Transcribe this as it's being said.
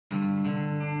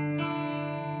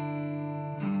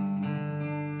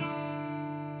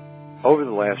Over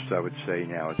the last, I would say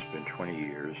now it's been 20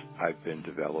 years, I've been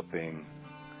developing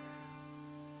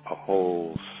a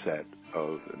whole set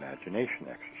of imagination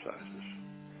exercises,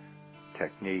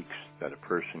 techniques that a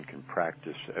person can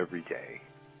practice every day,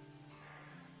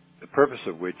 the purpose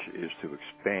of which is to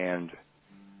expand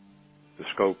the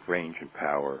scope, range, and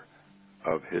power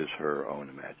of his, her own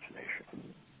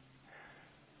imagination.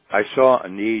 I saw a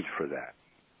need for that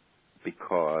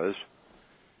because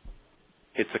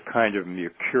it's a kind of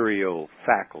mercurial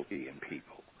faculty in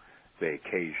people. They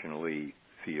occasionally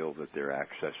feel that they're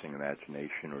accessing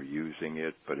imagination or using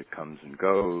it, but it comes and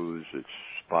goes, it's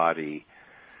spotty,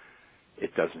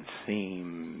 it doesn't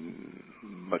seem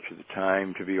much of the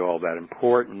time to be all that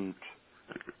important.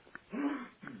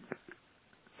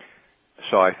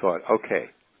 So I thought, okay,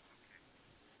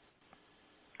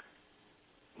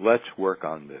 let's work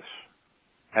on this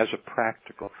as a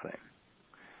practical thing.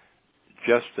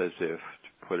 Just as if,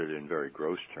 to put it in very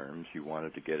gross terms, you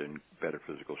wanted to get in better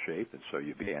physical shape, and so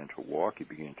you began to walk, you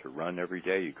began to run every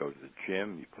day, you go to the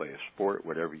gym, you play a sport,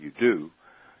 whatever you do,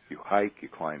 you hike, you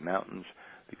climb mountains,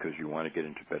 because you want to get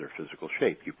into better physical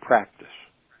shape. You practice.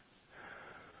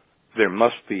 There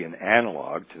must be an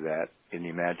analog to that in the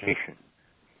imagination.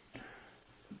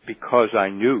 Because I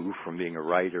knew from being a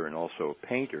writer and also a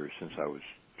painter since I was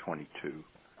 22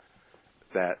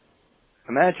 that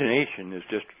imagination is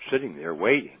just sitting there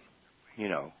waiting,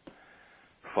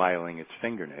 filing its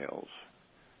fingernails,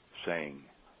 saying,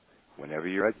 whenever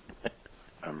you're ready,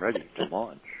 I'm ready to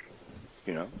launch,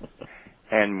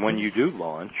 And when you do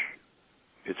launch,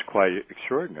 it's quite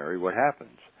extraordinary what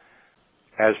happens.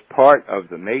 As part of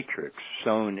the matrix,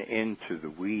 sewn into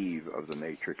the weave of the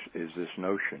matrix is this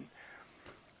notion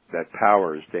that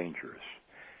power is dangerous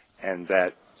and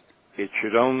that it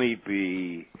should only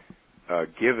be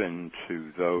given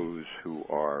to those who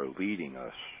are leading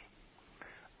us.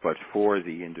 But for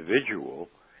the individual,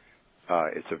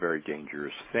 it's a very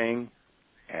dangerous thing,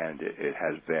 and it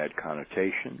has bad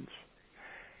connotations,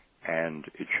 and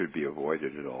it should be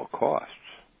avoided at all costs.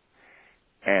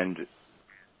 And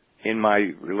in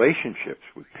my relationships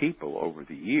with people over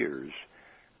the years,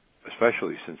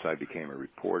 especially since I became a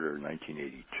reporter in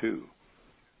 1982,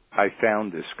 I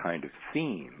found this kind of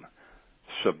theme,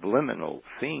 subliminal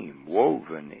theme,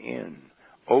 woven in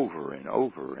over and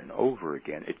over and over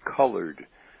again. It colored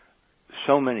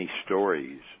so many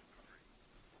stories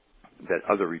that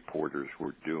other reporters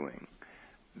were doing,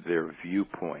 their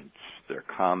viewpoints, their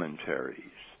commentaries.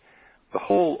 The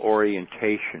whole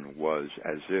orientation was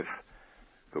as if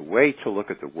the way to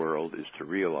look at the world is to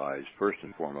realize, first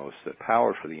and foremost, that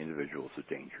power for the individual is a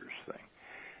dangerous thing.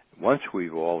 Once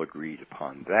we've all agreed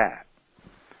upon that,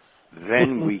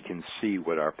 then we can see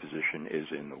what our position is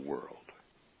in the world.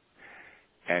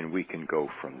 And we can go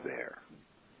from there.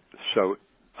 So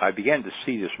I began to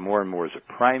see this more and more as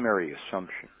a primary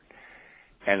assumption.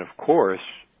 And of course,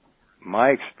 my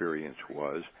experience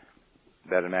was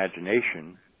that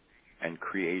imagination and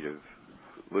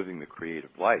living the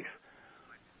creative life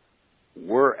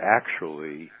were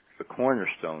actually the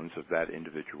cornerstones of that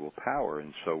individual power.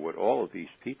 And so what all of these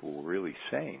people were really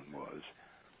saying was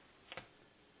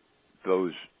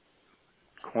those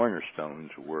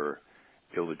cornerstones were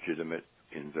illegitimate,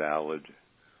 invalid,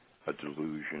 a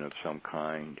delusion of some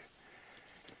kind.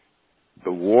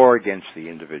 The war against the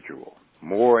individual.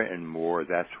 More and more,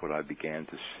 that's what I began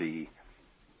to see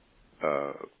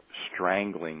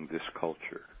strangling this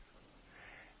culture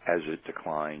as it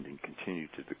declined and continued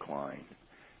to decline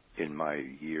in my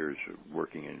years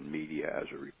working in media as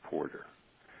a reporter.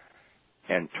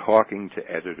 And talking to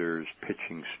editors,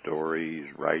 pitching stories,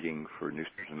 writing for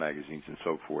newspapers and magazines and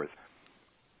so forth,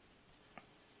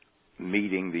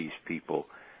 meeting these people,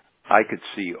 I could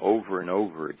see over and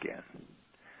over again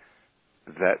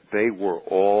that they were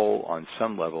all, on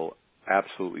some level,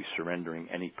 absolutely surrendering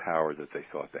any power that they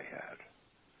thought they had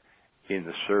in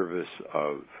the service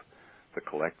of the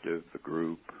collective, the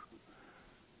group,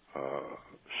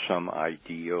 some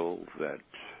ideal that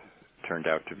turned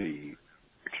out to be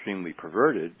extremely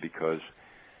perverted because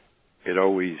it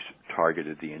always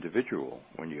targeted the individual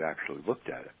when you actually looked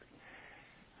at it.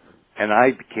 And I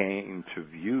came to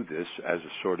view this as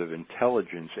a sort of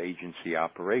intelligence agency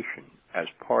operation as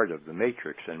part of the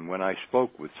Matrix. And when I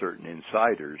spoke with certain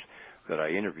insiders that I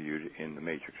interviewed in The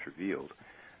Matrix Revealed,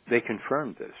 they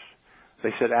confirmed this.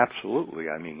 They said, absolutely.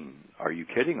 I mean, are you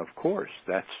kidding? Of course.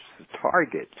 That's the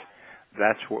target.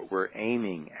 That's what we're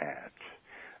aiming at.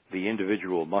 The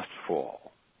individual must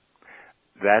fall.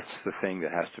 That's the thing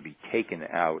that has to be taken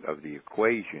out of the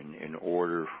equation in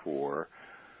order for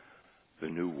the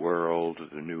new world,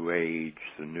 the new age,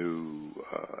 the new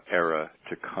era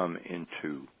to come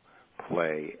into play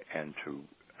play and to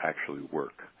actually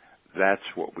work. That's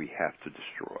what we have to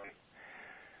destroy.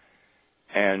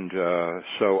 And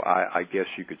so I guess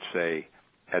you could say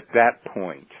at that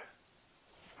point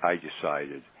I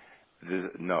decided,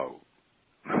 no,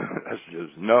 that's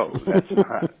just no,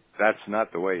 that's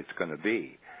not the way it's going to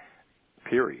be,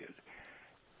 period.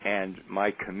 And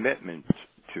my commitment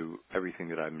to everything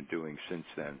that I've been doing since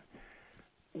then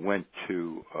went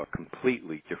to a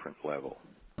completely different level.